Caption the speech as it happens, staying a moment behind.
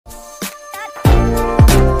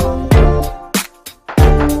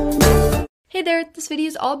there! This video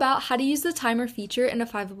is all about how to use the timer feature in a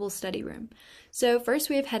Fiveable Study Room. So first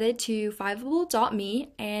we have headed to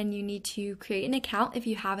fiveable.me and you need to create an account if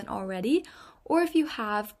you haven't already, or if you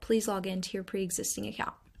have, please log into your pre-existing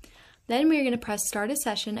account. Then we're going to press start a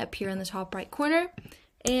session up here in the top right corner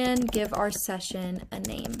and give our session a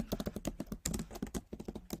name.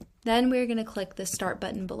 Then we're going to click the start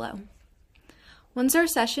button below. Once our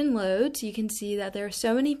session loads, you can see that there are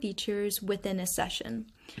so many features within a session.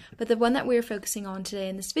 But the one that we're focusing on today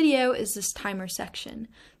in this video is this timer section.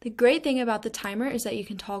 The great thing about the timer is that you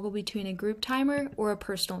can toggle between a group timer or a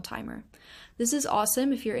personal timer. This is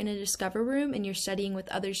awesome if you're in a Discover room and you're studying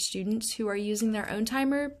with other students who are using their own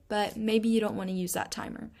timer, but maybe you don't want to use that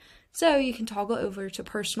timer. So you can toggle over to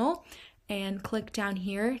personal and click down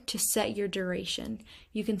here to set your duration.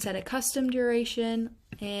 You can set a custom duration,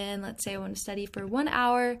 and let's say I want to study for 1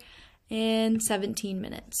 hour and 17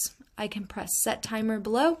 minutes. I can press set timer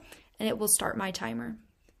below and it will start my timer.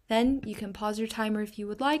 Then you can pause your timer if you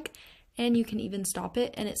would like, and you can even stop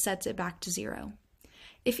it and it sets it back to 0.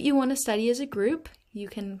 If you want to study as a group, you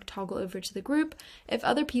can toggle over to the group. If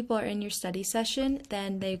other people are in your study session,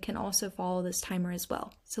 then they can also follow this timer as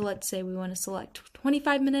well. So let's say we want to select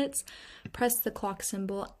 25 minutes, press the clock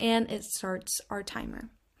symbol, and it starts our timer.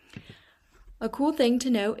 A cool thing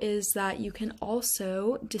to note is that you can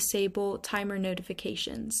also disable timer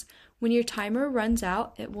notifications. When your timer runs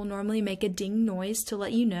out, it will normally make a ding noise to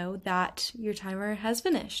let you know that your timer has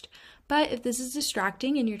finished. But if this is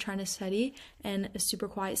distracting and you're trying to study in a super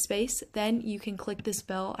quiet space, then you can click this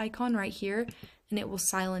bell icon right here and it will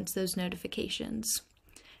silence those notifications.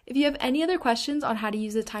 If you have any other questions on how to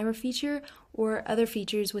use the timer feature or other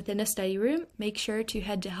features within a study room, make sure to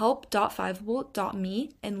head to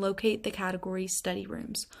help.fiveable.me and locate the category study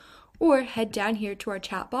rooms. Or head down here to our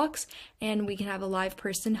chat box and we can have a live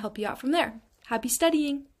person help you out from there. Happy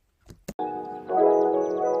studying!